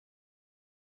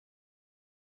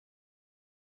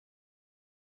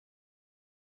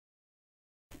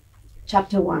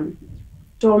Chapter 1.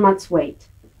 Doormat's Wait.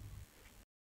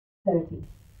 30.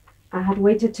 I had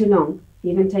waited too long,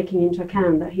 even taking into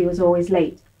account that he was always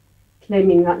late,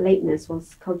 claiming that lateness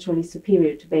was culturally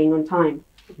superior to being on time.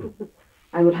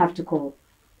 I would have to call.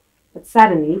 But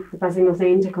suddenly, the buzzing of the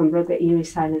intercom broke the eerie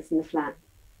silence in the flat.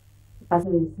 The buzzer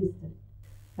insisted.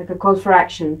 Like a call for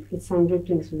action, its sound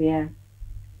rippling through the air.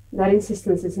 That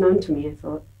insistence is known to me, I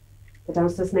thought. The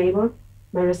downstairs neighbour?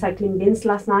 My recycling bins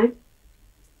last night?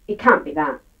 It can't be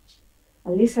that.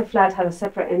 At least her flat had a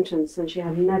separate entrance and she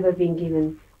had never been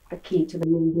given a key to the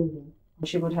main building, or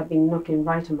she would have been knocking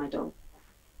right on my door.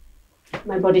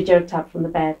 My body jerked up from the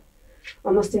bed,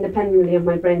 almost independently of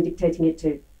my brain dictating it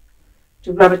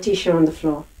to grab a t-shirt on the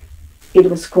floor. It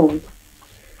was cold.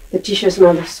 The t-shirt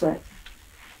smelled of sweat.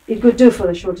 It could do for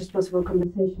the shortest possible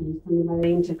conversation standing by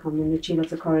the intercom in the chill of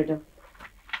the corridor.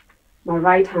 My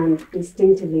right hand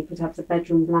instinctively put up the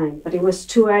bedroom blind, but it was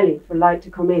too early for light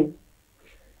to come in.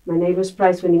 My neighbour's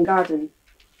prize-winning garden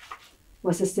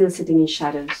was still sitting in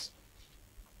shadows.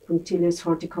 Punctilious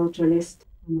horticulturalist,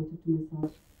 I muttered to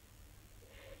myself.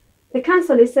 The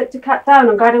council is set to cut down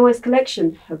on garden waste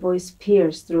collection, her voice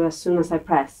pierced through as soon as I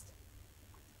pressed.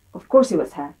 Of course it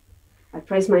was her. I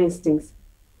praised my instincts.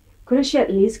 Couldn't she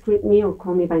at least greet me or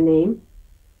call me by name?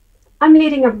 I'm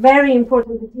leading a very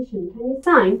important petition. Can you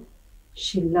sign?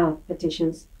 She loved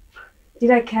petitions.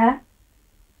 Did I care?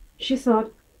 She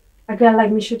thought a girl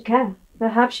like me should care.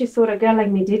 Perhaps she thought a girl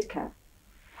like me did care.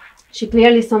 She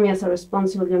clearly saw me as a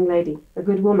responsible young lady, a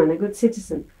good woman, a good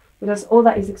citizen, who does all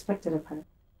that is expected of her.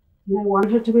 Did I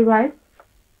want her to be right?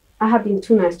 I have been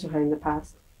too nice to her in the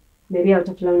past. Maybe out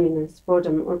of loneliness,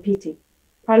 boredom, or pity.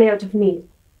 Partly out of need.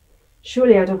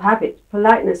 Surely out of habit.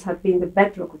 Politeness had been the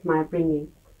bedrock of my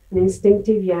upbringing, an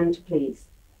instinctive yearn to please.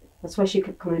 That's why she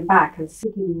kept coming back and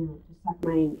seeking me out to suck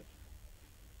my ink.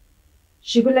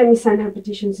 She would let me sign her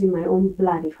petitions in my own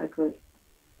blood if I could.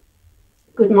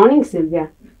 Good morning,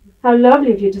 Sylvia. How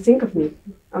lovely of you to think of me.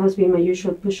 I was being my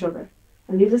usual pushover.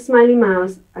 A little smiley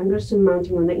mouse, anger soon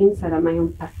mounting on the inside of my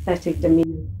own pathetic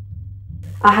demeanour.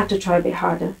 I had to try a bit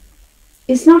harder.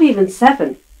 It's not even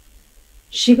 7.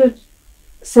 She would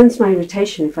sense my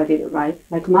irritation if I did it right,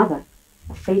 like mother.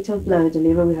 A fatal blow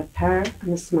delivered with a purr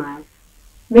and a smile.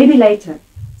 Maybe later,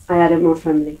 I added more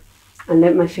firmly, and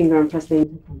let my finger impress the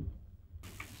intercom.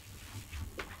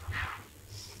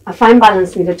 A fine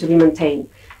balance needed to be maintained.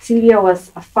 Sylvia was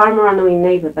a far more annoying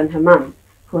neighbour than her mum,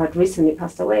 who had recently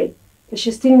passed away, but she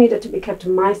still needed to be kept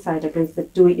on my side against the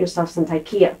do-it-yourself St.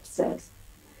 IKEA upstairs.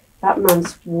 That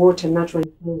man's water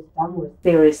naturally flows downward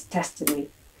theorist tested me.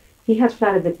 He had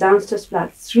flooded the downstairs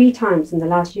flat 3 times in the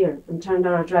last year and turned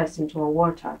our address into a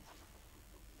war tap.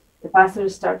 The buzzer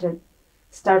startled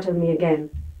me again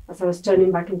as I was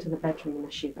turning back into the bedroom in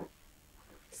a shiver.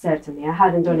 Certainly, I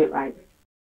hadn't done it right.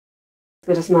 As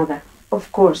good as mother.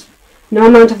 Of course, no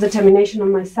amount of determination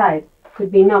on my side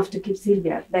could be enough to keep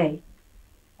Sylvia at bay.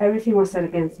 Everything was set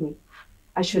against me.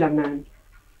 I should have known.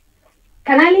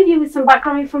 Can I leave you with some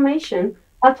background information?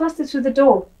 I'll post it through the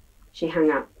door. She hung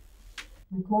up.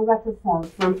 My coal-rattled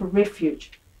self ran for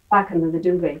refuge, back under the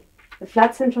duvet. The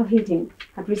flat central heating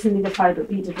had recently defied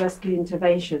repeated rescue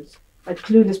interventions by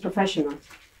clueless professionals,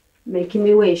 making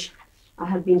me wish I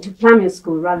had been to plumbing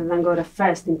school rather than got a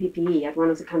first in PPE at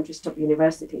one of the country's top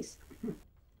universities. But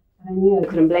I knew I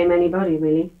couldn't blame anybody,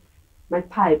 really. My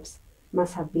pipes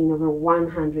must have been over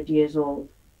 100 years old.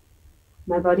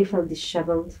 My body felt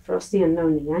disheveled, frosty and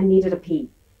lonely. I needed a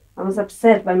pee. I was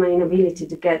upset by my inability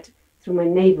to get through my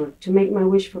neighbour, to make my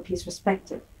wish for peace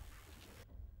respected.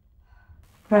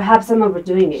 Perhaps I'm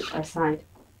overdoing it, I sighed,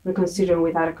 reconsidering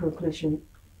without a conclusion.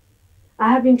 I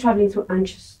have been travelling through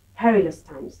anxious, perilous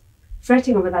times,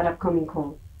 fretting over that upcoming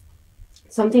call.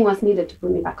 Something was needed to put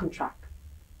me back on track.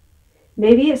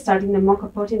 Maybe starting the mocha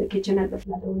pot in the kitchenette the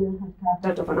flat owner had carved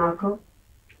out of an alcove.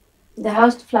 The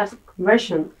house-to-flat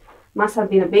conversion must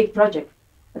have been a big project,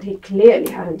 but he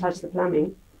clearly hadn't touched the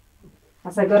plumbing.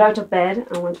 As I got out of bed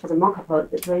and went for the mocha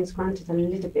pot, the drains granted a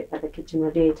little bit by the kitchen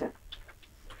radiator,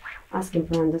 asking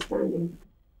for understanding.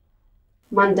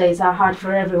 Mondays are hard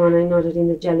for everyone, I nodded in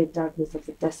the gelid darkness of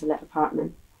the desolate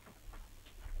apartment.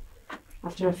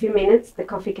 After a few minutes, the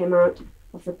coffee came out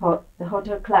of the pot, the hot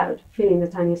air cloud filling the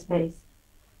tiny space.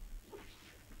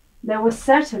 There was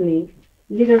certainly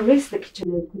little risk the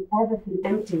kitchenette could ever feel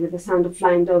empty with the sound of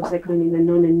flying dogs echoing in the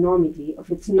non-enormity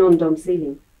of its non-dome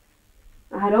ceiling.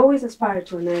 I had always aspired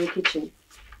to an airy kitchen,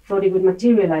 thought it would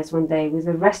materialize one day with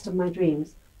the rest of my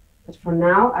dreams, but for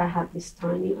now I had this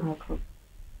tiny alcove.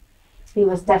 It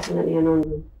was definitely an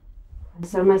on-room. I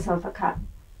served myself a cup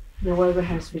in a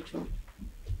well-rehearsed ritual.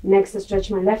 Next, I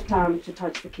stretched my left arm to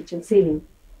touch the kitchen ceiling.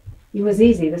 It was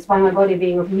easy, despite my body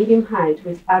being of medium height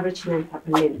with average length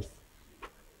upper limbs.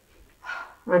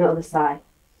 Another sigh.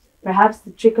 Perhaps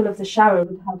the trickle of the shower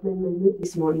would have made my mood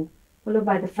this morning, followed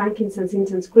by the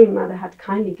frankincense cream Mother had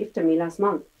kindly gifted me last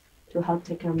month to help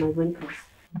take care of my wrinkles.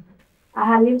 I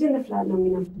had lived in the flat long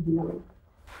enough to belong.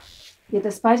 Yet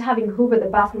despite having hoovered the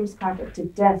bathroom's carpet to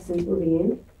death since moving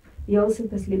in, the old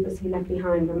silver slippers he left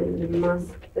behind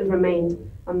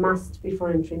remained a must before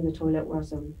entering the toilet war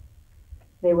zone.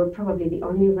 They were probably the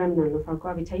only remnant of our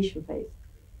cohabitation phase.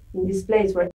 In this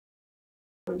place where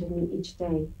everyone haunted me each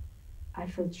day, I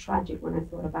felt tragic when I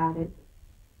thought about it.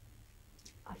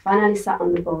 I finally sat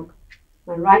on the bog,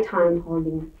 my right hand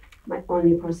holding my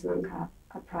only porcelain cup,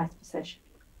 a prized possession,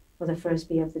 for the first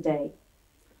beer of the day.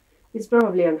 It's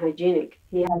probably unhygienic,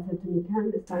 he had said to me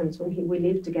countless times when we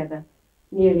lived together,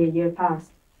 nearly a year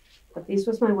past. But this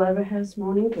was my well-rehearsed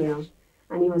morning drill,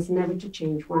 and it was never to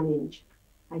change 1 inch.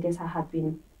 I guess I had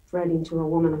been bred into a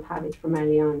woman of habit from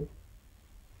early on.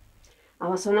 I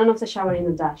was on and off the shower in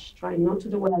a dash, trying not to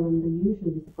dwell on the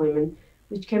usual disappointment,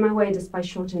 which came anyway despite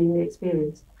shortening the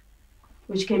experience.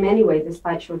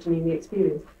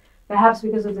 Perhaps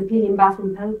because of the peeling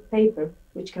bathroom paper,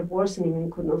 which kept worsening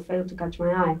and could not fail to catch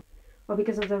my eye, or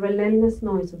because of the relentless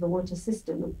noise of the water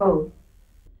system, or both.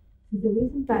 With the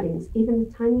recent rattings, even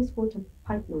the tiniest water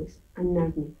pipe noise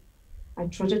unnerved me. I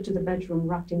trotted to the bedroom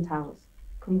wrapped in towels,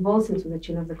 convulsing to the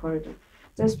chill of the corridor,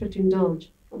 desperate to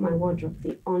indulge on my wardrobe,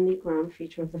 the only ground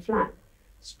feature of the flat,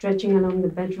 stretching along the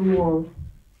bedroom wall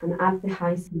and up the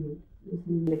high ceiling,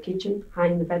 in the kitchen, high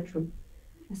in the bedroom,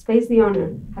 a space the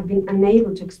owner had been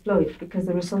unable to exploit because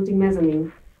the resulting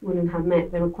mezzanine wouldn't have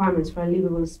met the requirements for a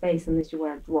livable space unless you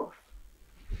were a dwarf.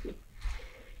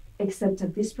 Except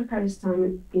at this precarious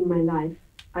time in my life,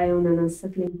 I own an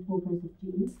unsettling 4 pairs of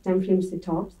jeans, 10 flimsy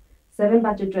tops, 7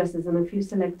 budget dresses, and a few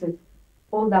selected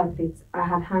old outfits I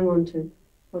had hung on to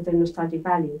for their nostalgic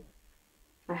value.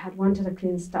 I had wanted a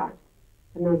clean start,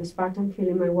 but now the Spartan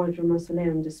filling my wardrobe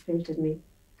mausoleum dispirited me.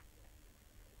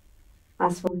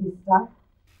 As for his stuff,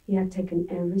 he had taken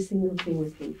every single thing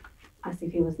with him, as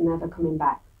if he was never coming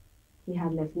back. He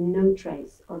had left no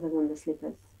trace other than the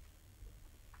slippers.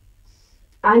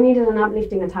 I needed an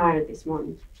uplifting attire this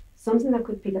morning, something that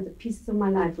could pick up the pieces of my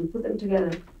life and put them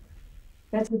together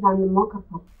better than the mocha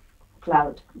pop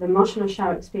cloud, the emotional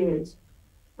shower experience,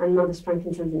 and Mother's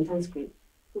frankincense intense cream.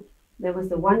 There was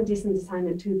the one decent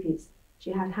designer two-piece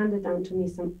she had handed down to me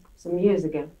some years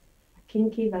ago, a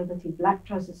kinky, velvety black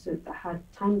trouser suit that had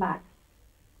time back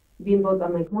been bought by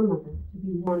my grandmother to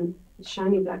be worn with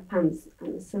shiny black pants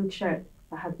and a silk shirt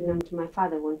that had belonged to my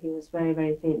father when he was very,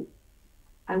 very thin.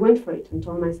 I went for it and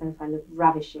told myself I looked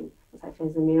ravishing as I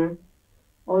faced the mirror,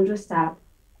 all dressed up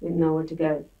with nowhere to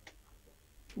go.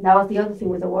 That was the other thing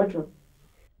with the wardrobe.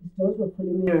 The doors were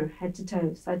fully mirror, head to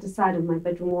toe, side to side on my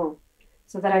bedroom wall,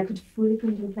 so that I could fully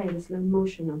contemplate the slow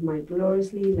motion of my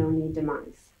gloriously lonely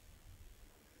demise.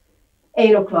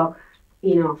 8 o'clock,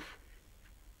 enough.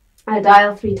 I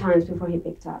dialed 3 times before he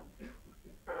picked up.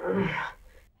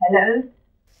 Hello?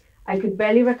 I could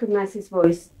barely recognize his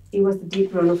voice. It was the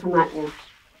deep groan of a night wolf.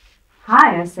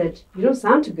 Hi, I said. You don't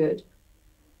sound too good.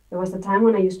 There was a time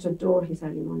when I used to adore his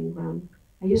early morning groan.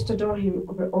 I used to adore him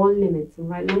over all limits and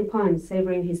write long poems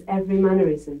savoring his every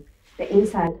mannerism, the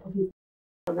inside of his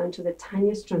down to the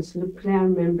tiniest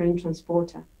transnuclear membrane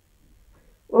transporter.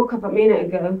 Woke up a minute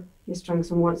ago, he strung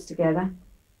some words together.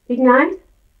 Big night?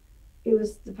 It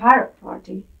was the pirate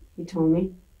party, he told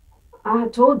me. I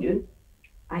had told you.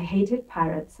 I hated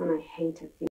pirates and I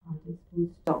hated theme parties. Full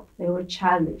stop. They were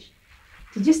childish.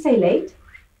 Did you stay late?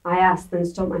 I asked, then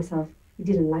stopped myself. He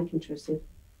didn't like intrusive.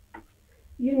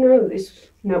 You know, these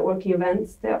networking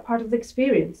events, they are part of the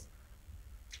experience.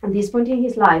 At this point in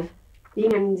his life,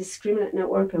 being an indiscriminate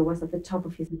networker was at the top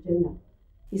of his agenda.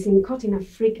 He seemed caught in a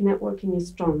freak networking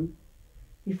storm.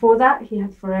 Before that, he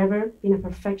had forever been a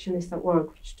perfectionist at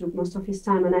work, which took most of his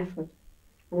time and effort,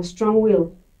 and a strong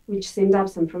will, which seemed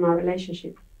absent from our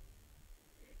relationship.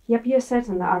 He appeared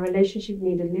certain that our relationship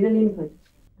needed little input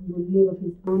and would live of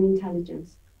his own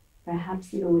intelligence,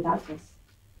 perhaps even without us.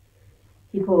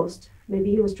 He paused.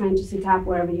 Maybe he was trying to sit up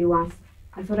wherever he was.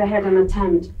 I thought I heard an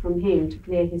attempt from him to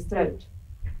clear his throat.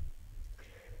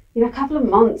 In a couple of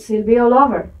months, he'll be all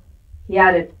over, he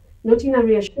added, not in a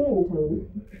reassuring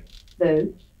tone,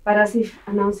 though, but as if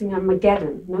announcing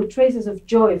Armageddon, no traces of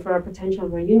joy for our potential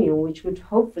reunion, which would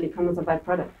hopefully come as a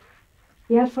byproduct.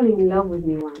 He had fallen in love with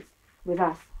me once, with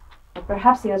us, but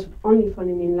perhaps he has only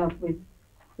fallen in love with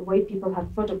the way people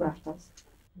had photographed us,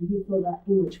 and he thought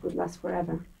that image would last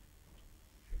forever.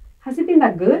 Has it been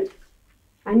that good?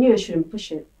 I knew I shouldn't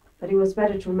push it, that it was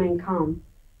better to remain calm,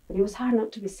 but it was hard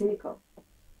not to be cynical.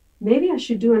 Maybe I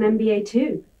should do an MBA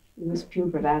too. It was pure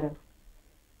bravado.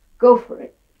 Go for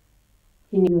it.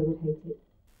 He knew I would hate it.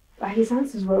 But his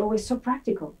answers were always so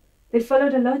practical. They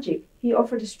followed a logic. He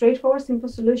offered straightforward, simple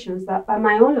solutions that, by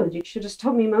my own logic, should have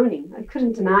stopped me moaning. I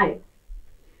couldn't deny it.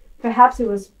 Perhaps it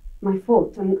was my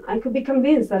fault, and I could be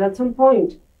convinced that at some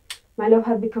point my love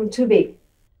had become too big,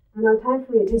 and our time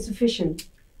for it insufficient.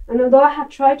 And although I had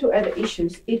tried to air the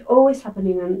issues, it always happened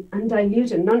in an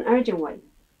undiluted, non-urgent way.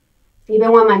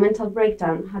 Even when my mental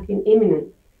breakdown had been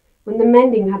imminent, when the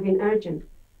mending had been urgent,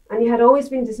 and it had always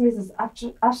been dismissed as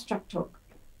abstract talk,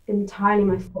 entirely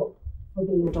my fault for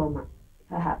being a doormat,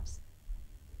 perhaps.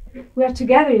 We are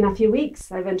together in a few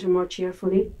weeks, I ventured more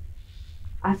cheerfully.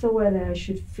 I thought whether I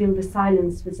should fill the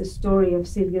silence with the story of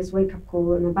Sylvia's wake-up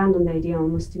call and abandon the idea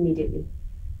almost immediately.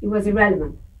 It was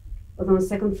irrelevant, although on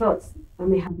second thoughts, that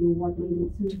may have been what made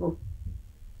it suitable.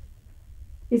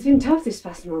 It's been tough these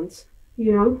past months,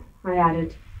 you know, I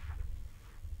added.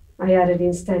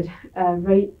 Instead,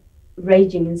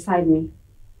 raging inside me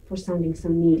for sounding so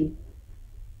needy.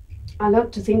 A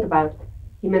lot to think about.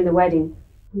 He meant the wedding.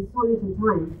 With so little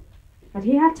time. But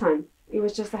he had time. It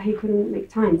was just that he couldn't make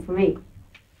time for me.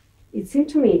 It seemed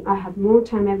to me I had more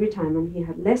time every time and he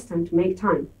had less time to make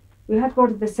time. We had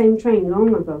boarded the same train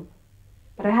long ago.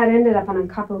 But I had ended up on a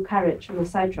coupled carriage on a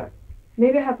sidetrack.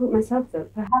 Maybe I had put myself there,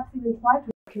 perhaps even tried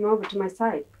to walk him over to my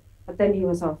side. But then he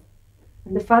was off.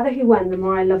 And the farther he went, the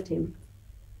more I loved him.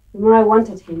 The more I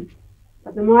wanted him.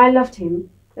 But the more I loved him,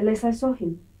 the less I saw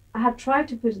him. I had tried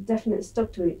to put a definite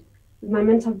stop to it, with my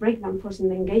mental breakdown forcing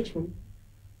the engagement.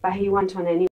 But he went on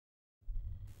anyway.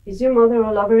 Is your mother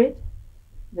all over it?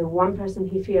 The one person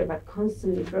he feared but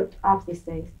constantly brought up these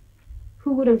days.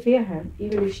 Who wouldn't fear her,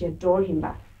 even if she adored him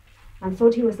back, and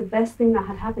thought he was the best thing that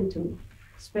had happened to me,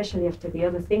 especially after the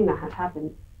other thing that had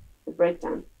happened, the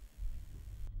breakdown.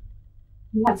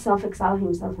 He had self-exiled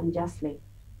himself unjustly.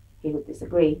 He would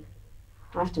disagree,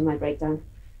 after my breakdown.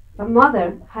 But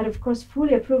Mother had of course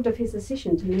fully approved of his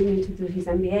decision to leave me to do his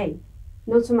MBA,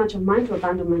 not so much of mine to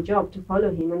abandon my job to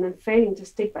follow him and then failing to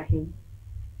stick by him.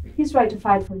 He's right to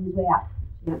fight for his way out,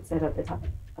 she had said at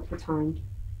the time.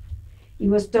 It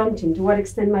was daunting to what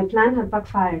extent my plan had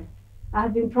backfired. I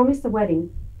had been promised a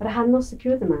wedding, but I had not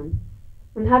secured the man.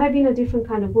 And had I been a different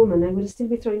kind of woman, I would still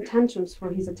be throwing tantrums for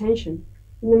his attention,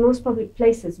 in the most public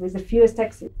places with the fewest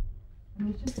exits. I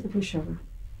was just a pushover,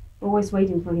 always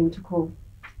waiting for him to call.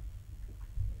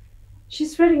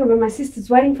 She's fretting over my sister's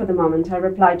wedding for the moment, I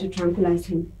replied to tranquilize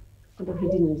him, although he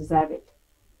didn't deserve it.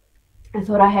 I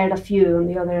thought I heard a few on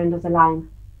the other end of the line.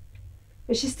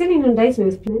 But she still inundates me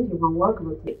with plenty of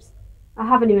unworkable tips. I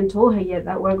haven't even told her yet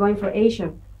that we're going for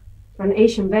Asia, for an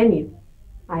Asian venue,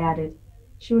 I added.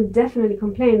 She will definitely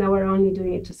complain that we're only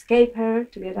doing it to escape her,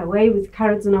 to get away with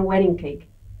carrots on a wedding cake.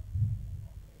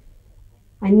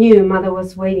 I knew Mother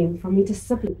was waiting for me to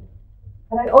supplicate,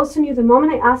 but I also knew the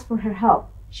moment I asked for her help,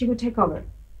 she would take over.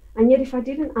 And yet if I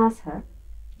didn't ask her,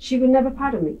 she would never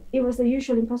pardon me. It was the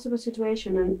usual impossible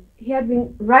situation, and he had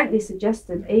been rightly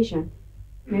suggested Asia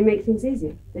may make things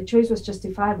easier. The choice was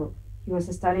justifiable. He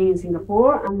was studying in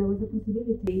Singapore, and there was a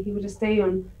possibility he would stay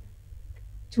on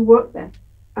to work there,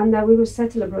 and that we would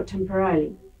settle abroad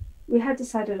temporarily. We had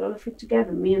decided all of it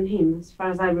together, me and him, as far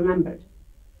as I remembered.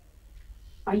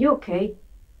 Are you okay?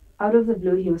 Out of the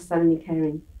blue, he was suddenly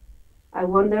caring. I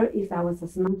wonder if that was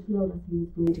as much love as he was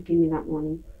going to give me that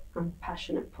morning,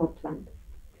 unpassionate pot plant.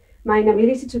 My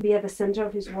inability to be at the center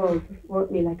of his world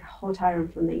worked me like a hot iron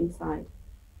from the inside.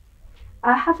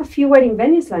 I have a few wedding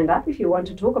venues lined up if you want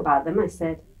to talk about them, I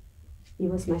said.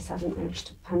 It was my sudden urge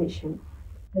to punish him.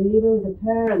 The lever with the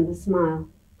purr and the smile.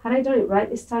 Had I done it right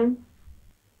this time?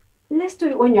 Let's do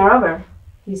it when you're over,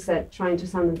 he said, trying to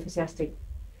sound enthusiastic.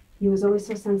 He was always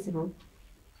so sensible.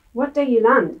 What day you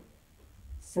land?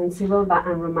 Sensible but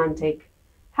unromantic.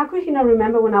 How could he not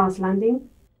remember when I was landing?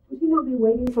 Would he not be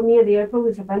waiting for me at the airport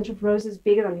with a bunch of roses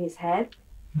bigger than his head?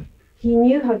 He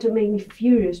knew how to make me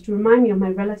furious, to remind me of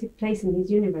my relative place in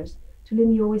his universe, to leave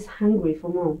me always hungry for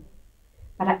more.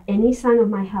 But at any sign of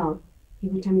my health, he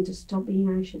would tell me to stop being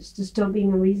anxious, to stop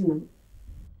being unreasonable.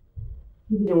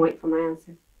 He didn't wait for my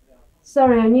answer.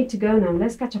 Sorry, I need to go now.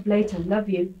 Let's catch up later. Love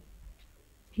you.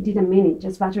 He didn't mean it,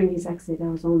 just battering his exit, I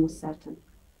was almost certain.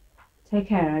 Take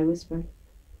care, I whispered.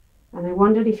 And I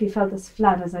wondered if he felt as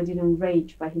flat as I did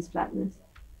enraged by his flatness.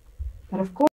 But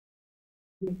of course,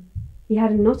 he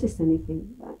hadn't noticed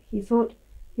anything, but he thought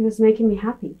he was making me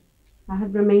happy. I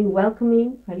had remained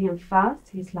welcoming, ready and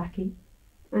fast, his lackey,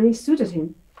 and it suited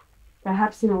him.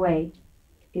 Perhaps in a way,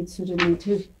 it suited me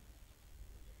too.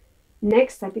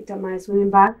 Next, I picked up my swimming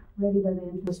bag, ready by the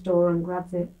entrance door, and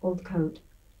grabbed the old coat.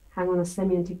 hung on a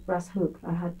semi-antique brass hook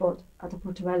I had bought at a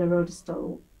Portobello Road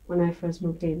stall when I first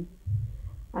moved in.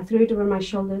 I threw it over my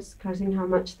shoulders, cursing how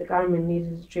much the garment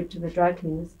needed a trip to the dry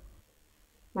cleaners.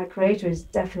 My creator is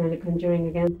definitely conjuring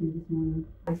against me this morning,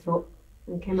 I thought,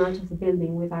 and came out of the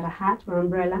building without a hat or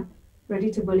umbrella,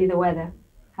 ready to bully the weather,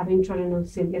 having trodden on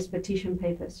Sylvia's petition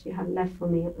papers she had left for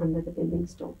me under the building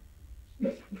store.